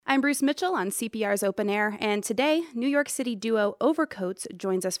I'm Bruce Mitchell on CPR's Open Air, and today, New York City duo Overcoats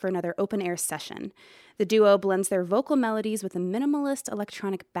joins us for another open air session. The duo blends their vocal melodies with a minimalist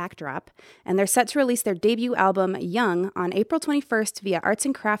electronic backdrop, and they're set to release their debut album, Young, on April 21st via Arts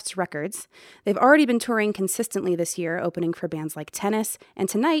and Crafts Records. They've already been touring consistently this year, opening for bands like Tennis, and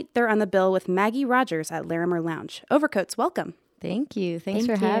tonight they're on the bill with Maggie Rogers at Larimer Lounge. Overcoats, welcome. Thank you. Thanks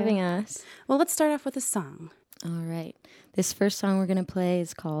for having us. Well, let's start off with a song. All right. This first song we're going to play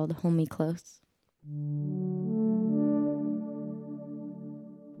is called Hold Me Close.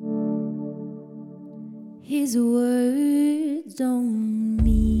 His words don't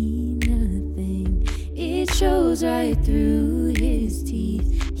mean nothing. It shows right through his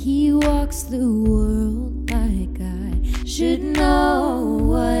teeth. He walks the world like I should know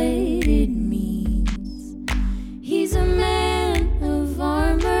what it means. He's a man of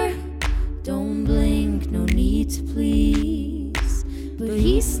armor. Don't blink, no need to please. But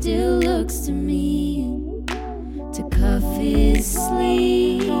he still looks to me to cuff his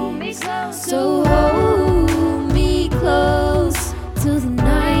sleeve. So hold me close till the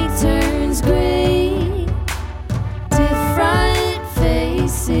night turns gray. Different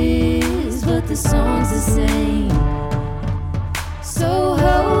faces, but the song's the same. So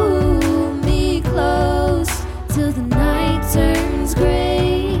hold me close till the night turns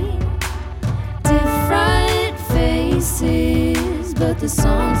gray. Different faces, but the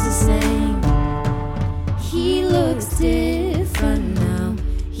song's the same. He looks different now.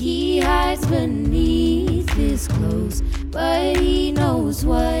 He hides beneath his clothes, but he knows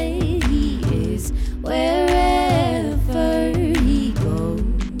what he is wherever he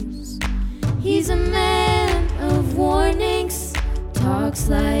goes. He's a man of warnings, talks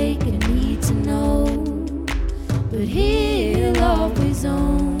like a need to know, but he'll always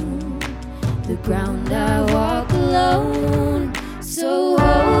own the ground I walk alone. So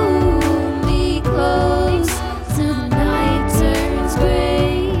hold me close till the night turns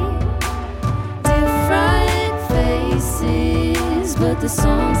gray. Different faces, but the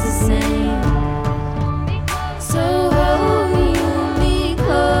song's the same. So hold me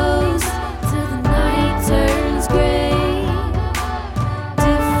close till the night turns gray.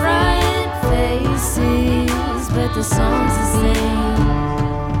 Different faces, but the song's the same.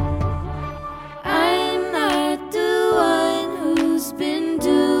 I'm not the one who's been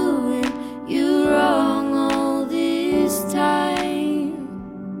doing you wrong all this time.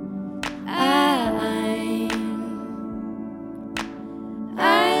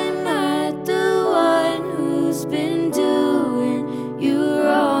 I'm not the one who's been doing you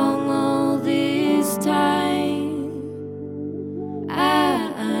wrong all this time.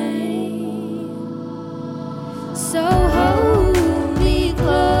 So hold me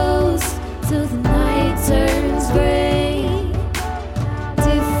close till the night turns gray.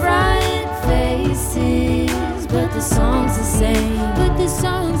 Different faces, but the song's the same. But the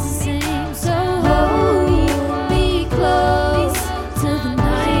song's the same. So hold me close till the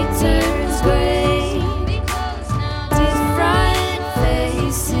night turns gray. Different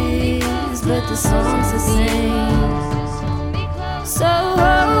faces, but the song's the same. So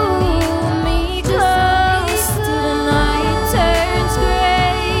hold me close till the night turns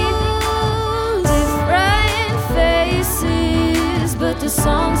gray. Different faces, but the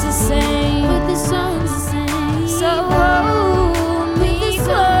song's the same. But the song's the same. So hold me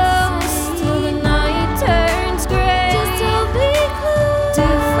close till the night turns gray. Just hold me close.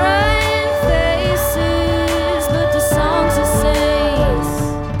 Different faces, but the song's the same.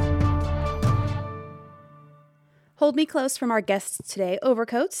 Hold Me Close from our guests today,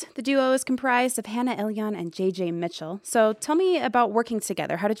 Overcoats. The duo is comprised of Hannah Elyon and JJ Mitchell. So tell me about working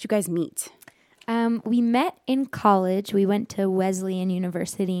together. How did you guys meet? We met in college. We went to Wesleyan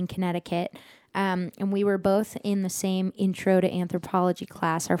University in Connecticut, and we were both in the same intro to anthropology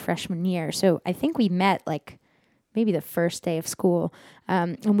class our freshman year. So I think we met like maybe the first day of school.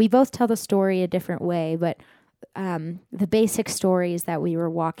 And we both tell the story a different way, but the basic story is that we were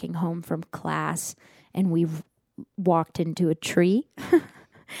walking home from class and we walked into a tree,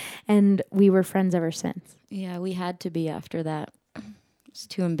 and we were friends ever since. Yeah, we had to be after that. It's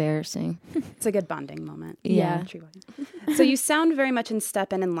too embarrassing. It's a good bonding moment. Yeah. So you sound very much in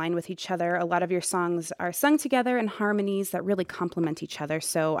step and in line with each other. A lot of your songs are sung together in harmonies that really complement each other.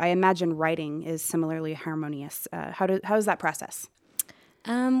 So I imagine writing is similarly harmonious. How is that process?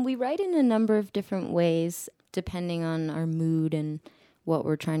 We write in a number of different ways, depending on our mood and what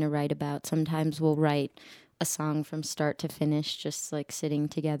we're trying to write about. Sometimes we'll write a song from start to finish, just like sitting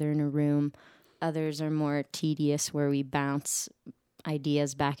together in a room. Others are more tedious, where we bounce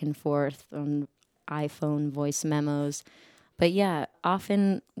ideas back and forth on iPhone voice memos. But yeah,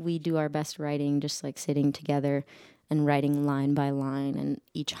 often we do our best writing just like sitting together and writing line by line and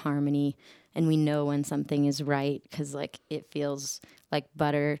each harmony. And we know when something is right because like it feels like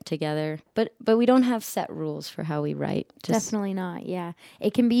butter together. But we don't have set rules for how we write. Definitely not. Yeah,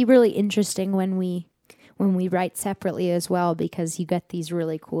 it can be really interesting when we write separately as well, because you get these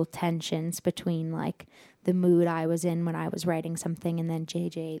really cool tensions between like the mood I was in when I was writing something, and then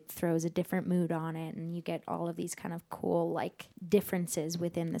JJ throws a different mood on it, and you get all of these kind of cool like differences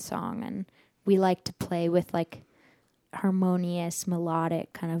within the song. And we like to play with like harmonious,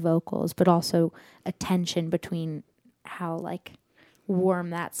 melodic kind of vocals, but also a tension between how like warm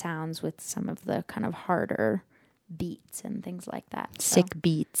that sounds with some of the kind of harder beats and things like that. Sick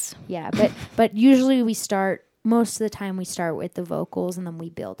beats. Yeah, but usually most of the time we start with the vocals and then we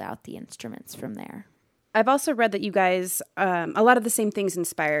build out the instruments from there. I've also read that you guys, a lot of the same things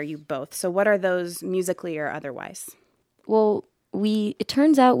inspire you both. So what are those musically or otherwise? Well, it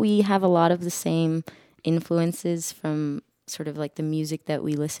turns out we have a lot of the same influences from sort of like the music that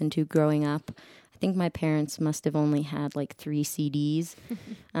we listened to growing up. I think my parents must have only had like 3 CDs,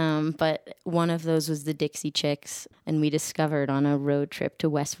 but one of those was the Dixie Chicks, and we discovered on a road trip to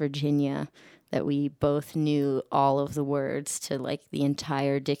West Virginia that we both knew all of the words to like the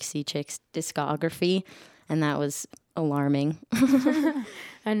entire Dixie Chicks discography, and that was alarming.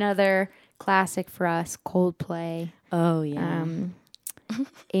 Another classic for us, Coldplay. Oh, yeah.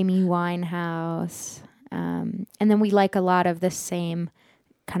 Amy Winehouse. And then we like a lot of the same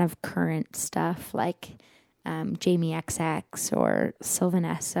kind of current stuff, like Jamie XX or Sylvan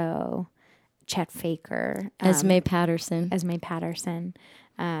Esso, Chet Faker. Esme Patterson.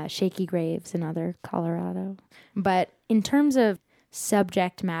 Shaky Graves, another Colorado. But in terms of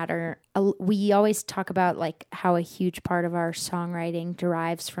subject matter, we always talk about like how a huge part of our songwriting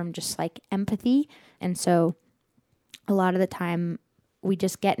derives from just like empathy. And so a lot of the time we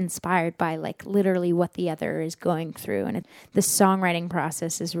just get inspired by like literally what the other is going through. And the songwriting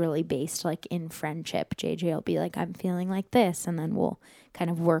process is really based like in friendship. JJ will be like, I'm feeling like this. And then we'll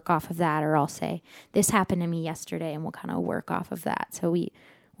kind of work off of that. Or I'll say, this happened to me yesterday, and we'll kind of work off of that. So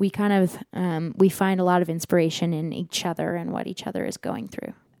we kind of, we find a lot of inspiration in each other and what each other is going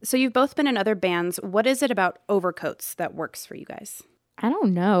through. So you've both been in other bands. What is it about Overcoats that works for you guys? I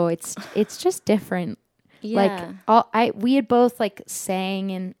don't know. It's just different. Yeah. Like we had both like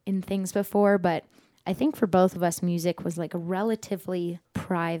sang in things before, but I think for both of us, music was like a relatively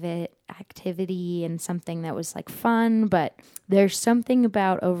private activity and something that was like fun. But there's something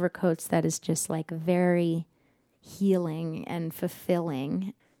about Overcoats that is just like very healing and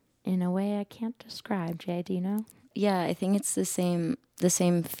fulfilling in a way I can't describe. Jay, do you know? Yeah, I think it's the same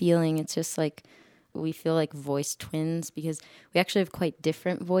feeling. It's just like we feel like voice twins because we actually have quite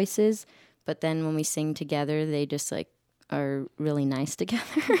different voices. But then when we sing together, they just like are really nice together.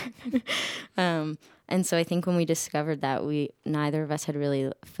 And so I think when we discovered that, neither of us had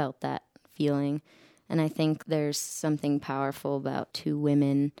really felt that feeling. And I think there's something powerful about 2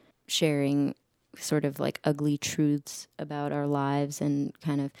 women sharing sort of like ugly truths about our lives and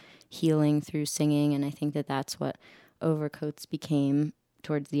kind of healing through singing. And I think that that's what Overcoats became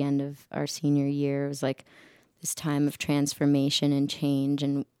towards the end of our senior year. It was like this time of transformation and change,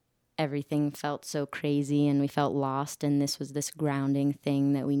 and everything felt so crazy and we felt lost, and this was this grounding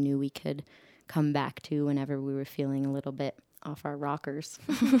thing that we knew we could come back to whenever we were feeling a little bit off our rockers.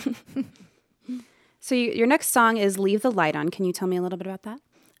 So your next song is Leave the Light On. Can you tell me a little bit about that?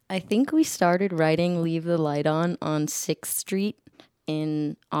 I think we started writing Leave the Light On 6th Street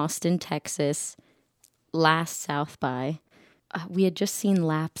in Austin, Texas, last South by. We had just seen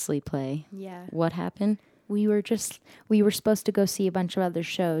Lapsley play. Yeah. What happened? We were supposed to go see a bunch of other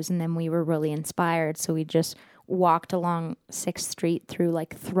shows, and then we were really inspired. So we just walked along 6th Street through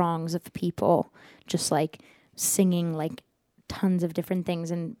like throngs of people, just like singing like tons of different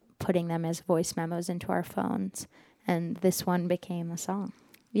things and putting them as voice memos into our phones. And this one became a song.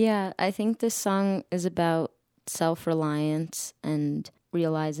 Yeah, I think this song is about self-reliance and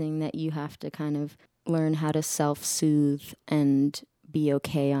realizing that you have to kind of learn how to self-soothe and be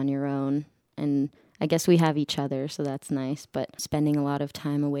okay on your own. And I guess we have each other, so that's nice. But spending a lot of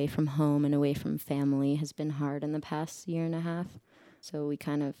time away from home and away from family has been hard in the past year and a half. So we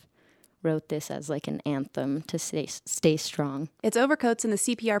kind of wrote this as like an anthem to stay strong. It's Overcoats in the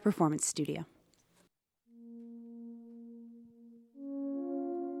CPR Performance Studio.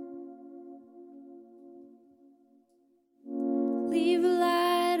 Leave a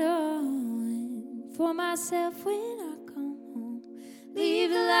light on for myself when I come home.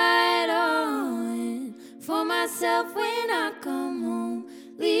 Leave a light on for myself when I come home.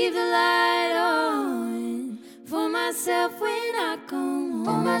 Leave the light on for myself myself when I come home.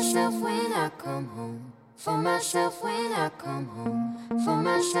 For myself when I come home. For myself when I come home. For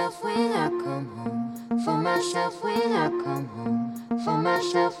myself when I come home. For myself when I come home. For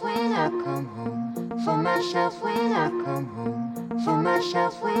myself when I come home. For myself when I come home. For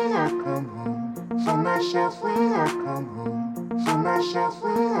myself when I come home. For myself when I come home. For myself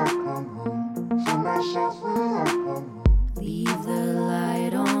when I come home. For myself when I come home. Leave the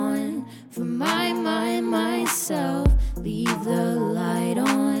light on for myself. Leave the light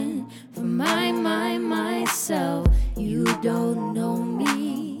on for myself. You don't know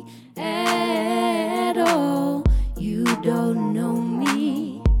me at all. You don't know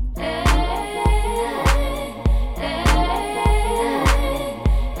me at all.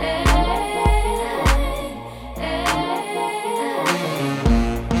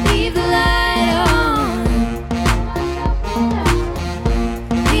 Leave the light on.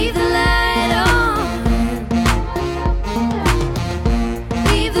 Leave the light on.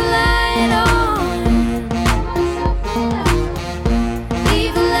 Leave the light on.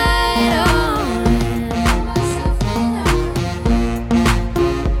 Leave the light on.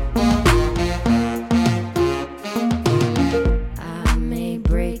 I may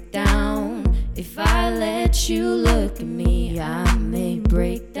break down if I let you look at me. I may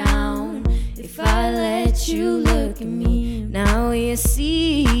break down if I let you look at me. Now you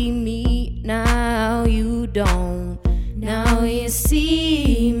see me, now you don't. Now you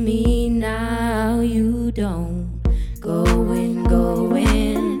see me, now you don't. Going,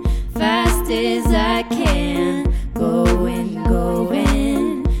 going, fast as I can. Going,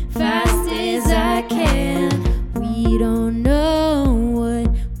 going, fast as I can. We don't know what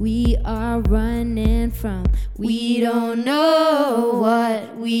we are running from. We don't know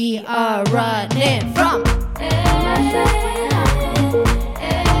what we are running from.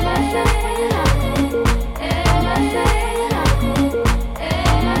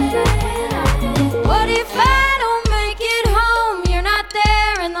 What if I don't make it home? You're not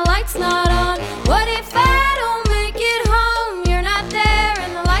there and the light's not on. What if I don't make it home? You're not there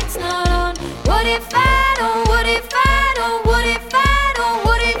and the light's not on. What if I don't, what if I don't, what if I don't,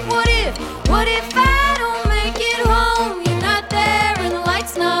 what if I don't make it home? You're not there and the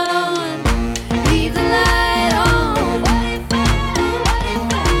light's not on. Leave the light on. What if I don't, what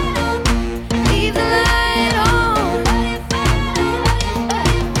if I don't? Leave the light on. What if I don't, what if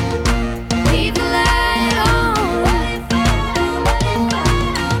leave the light on. What if I don't, what if I don't?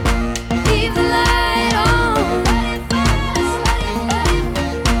 Leave the light on. What if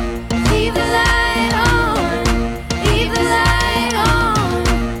I don't, leave the light on. Leave the light on.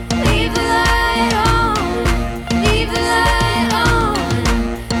 Leave the light on. Leave the light on.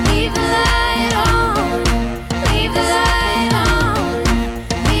 Leave the light on. Leave the light on.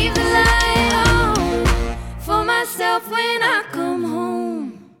 Leave the light on. For myself when I come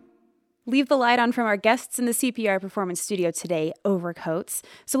home. Leave the Light On from our guests in the CPR Performance Studio today, Overcoats.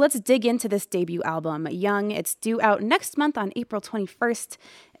 So let's dig into this debut album, Young. It's due out next month on April 21st.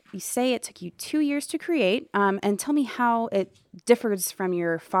 You say it took you 2 years to create, and tell me how it differs from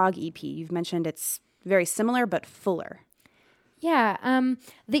your Fog EP. You've mentioned it's very similar but fuller. Yeah,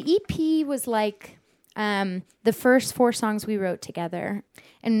 the EP was like the first 4 songs we wrote together,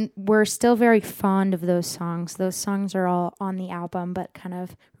 and we're still very fond of those songs. Those songs are all on the album, but kind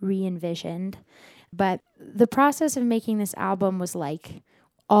of re-envisioned. But the process of making this album was like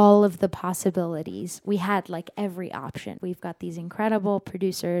all of the possibilities. We had like every option. We've got these incredible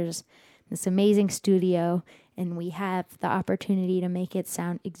producers, this amazing studio, and we have the opportunity to make it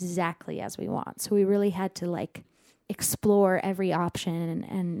sound exactly as we want. So we really had to like explore every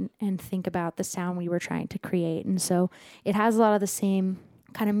option and think about the sound we were trying to create. And so it has a lot of the same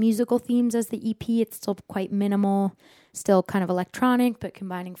kind of musical themes as the EP. It's still quite minimal, still kind of electronic, but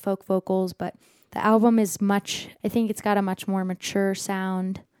combining folk vocals. But the album is I think it's got a much more mature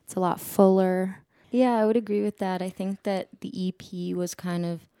sound. It's a lot fuller. Yeah, I would agree with that. I think that the EP was kind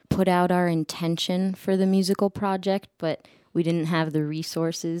of put out our intention for the musical project, but we didn't have the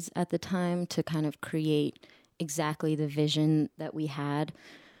resources at the time to kind of create exactly the vision that we had.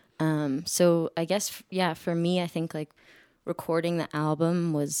 So I guess, for me, I think like recording the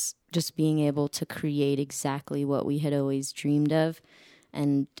album was just being able to create exactly what we had always dreamed of.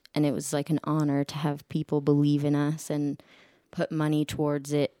 And it was like an honor to have people believe in us and put money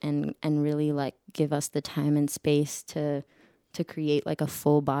towards it and really like give us the time and space to create like a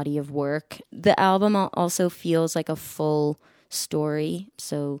full body of work. The album also feels like a full story.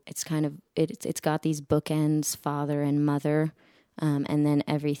 So it's kind of, it's got these bookends, father and mother, and then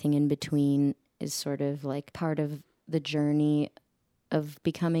everything in between is sort of like part of the journey of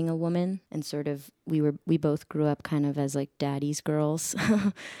becoming a woman, and sort of we both grew up kind of as like daddy's girls,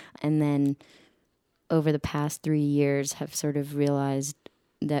 and then over the past 3 years have sort of realized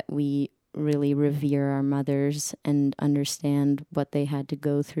that we really revere our mothers and understand what they had to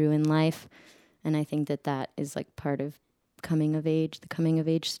go through in life. And I think that is like part of the coming of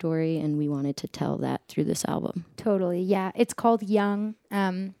age story, and we wanted to tell that through this album. Totally. Yeah. It's called Young,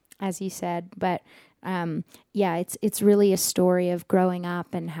 as you said, but it's really a story of growing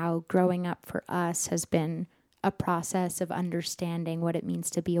up and how growing up for us has been a process of understanding what it means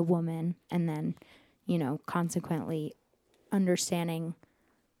to be a woman, and then, consequently understanding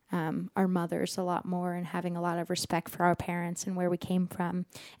our mothers a lot more, and having a lot of respect for our parents and where we came from,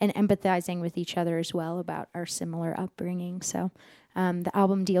 and empathizing with each other as well about our similar upbringing. So the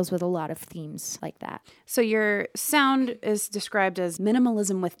album deals with a lot of themes like that. So your sound is described as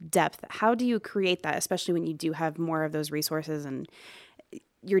minimalism with depth. How do you create that, especially when you do have more of those resources and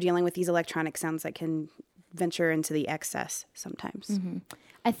you're dealing with these electronic sounds that can venture into the excess sometimes? Mm-hmm.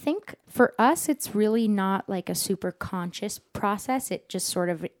 I think for us, it's really not like a super conscious process. It just sort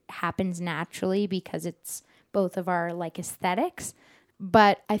of happens naturally because it's both of our like aesthetics.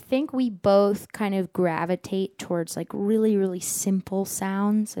 But I think we both kind of gravitate towards like really, really simple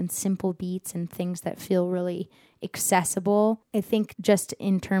sounds and simple beats and things that feel really accessible. I think just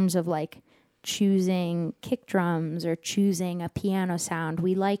in terms of like choosing kick drums or choosing a piano sound,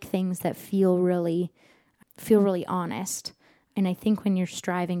 we like things that feel really honest. And I think when you're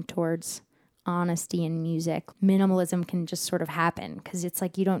striving towards honesty in music, minimalism can just sort of happen because it's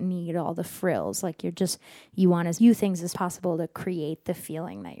like you don't need all the frills. Like you want as few things as possible to create the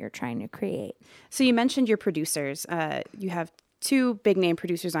feeling that you're trying to create. So you mentioned your producers. You have two big name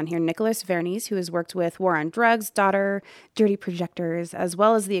producers on here, Nicholas Vernies, who has worked with War on Drugs, Daughter, Dirty Projectors, as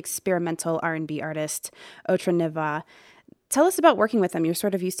well as the experimental R&B artist Otra Neva. Tell us about working with them. You're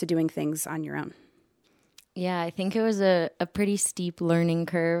sort of used to doing things on your own. Yeah, I think it was a pretty steep learning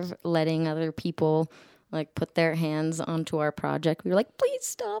curve, letting other people like put their hands onto our project. We were like, please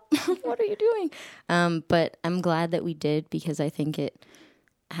stop. What are you doing? But I'm glad that we did, because I think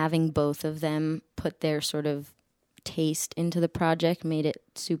having both of them put their sort of taste into the project made it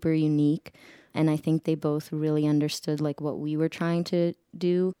super unique. And I think they both really understood like what we were trying to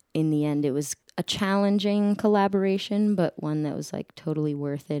do. In the end, it was a challenging collaboration, but one that was like totally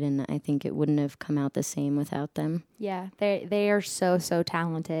worth it. And I think it wouldn't have come out the same without them. Yeah, they are so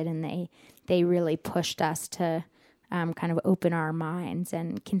talented, and they really pushed us to kind of open our minds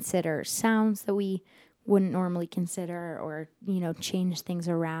and consider sounds that we wouldn't normally consider, or change things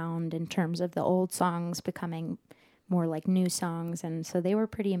around in terms of the old songs becoming more like new songs. And so they were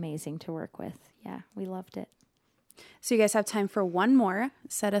pretty amazing to work with. Yeah, we loved it. So you guys have time for one more.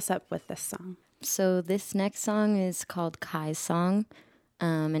 Set us up with this song. So this next song is called Kai's Song,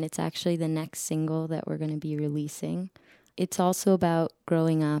 and it's actually the next single that we're going to be releasing. It's also about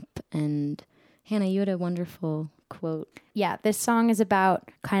growing up, and Hannah, you had a wonderful quote. Yeah, this song is about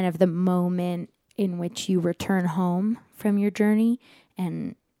kind of the moment in which you return home from your journey,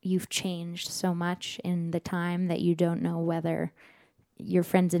 and you've changed so much in the time that you don't know whether your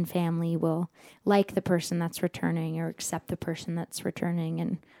friends and family will like the person that's returning or accept the person that's returning,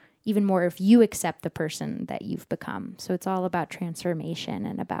 and even more if you accept the person that you've become. So it's all about transformation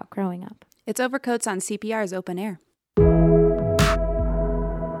and about growing up. It's Overcoats on CPR's Open Air.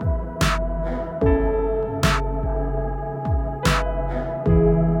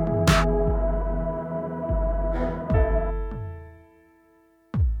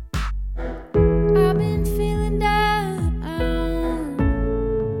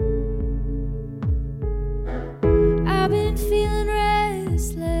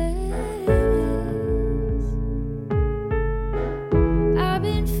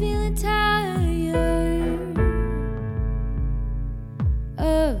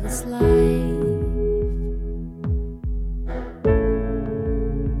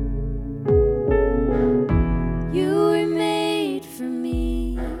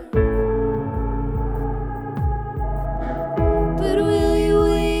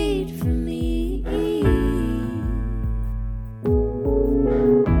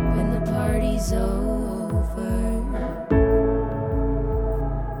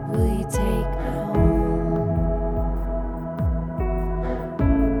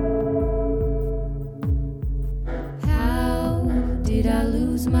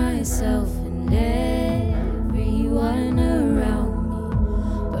 Myself and everyone around me,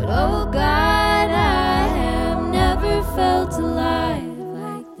 but oh God, I have never felt alive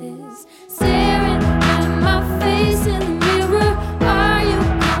like this. Staring at my face in the mirror, are you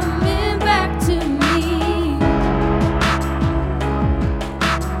coming back to me?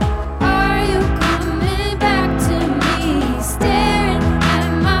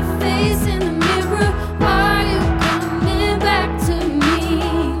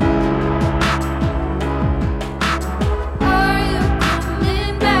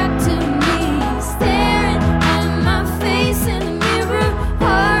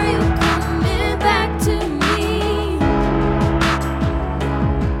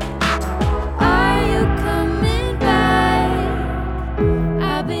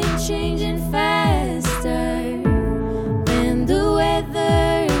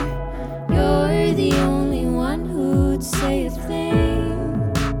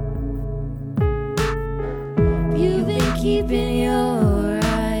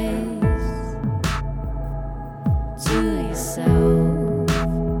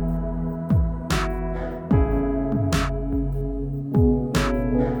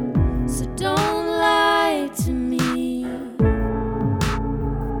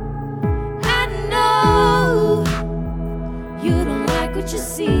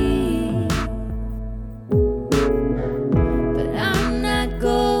 But I'm not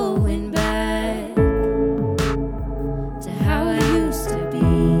going back to how I used to be.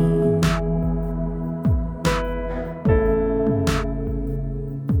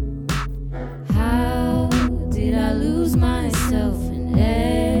 How did I lose myself in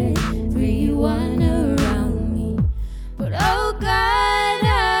everyone around me? But oh God,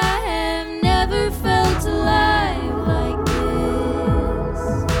 I have never felt alive like this.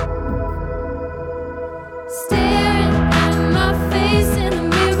 Staring at my face in the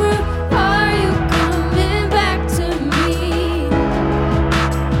mirror, are you coming back to me?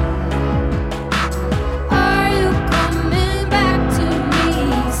 Are you coming back to me?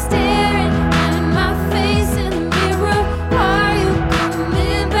 Staring at my face in the mirror, are you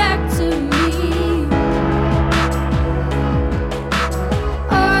coming back to me?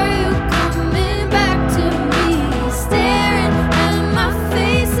 Are you coming back to me? Staring at my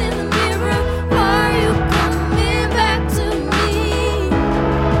face in the mirror, are you coming back to me?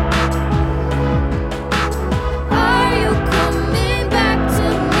 Are you coming back to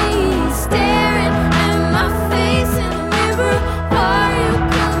me? Staring at my face in the mirror, are you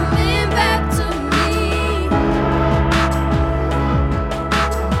coming back to me?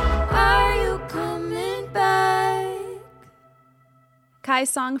 Are you coming back? Kai's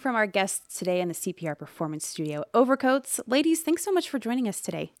song from our guests today in the CPR Performance Studio, Overcoats. Ladies, thanks so much for joining us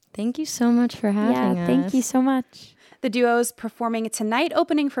today. Thank you so much for having us. Thank you so much. The duo's performing tonight,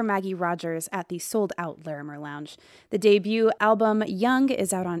 opening for Maggie Rogers at the sold-out Larimer Lounge. The debut album, Young,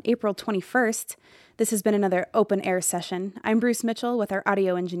 is out on April 21st. This has been another open air session. I'm Bruce Mitchell with our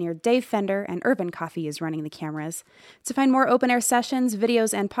audio engineer Dave Fender, and Irvin Coffey is running the cameras. To find more open air sessions,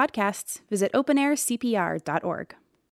 videos, and podcasts, visit openaircpr.org.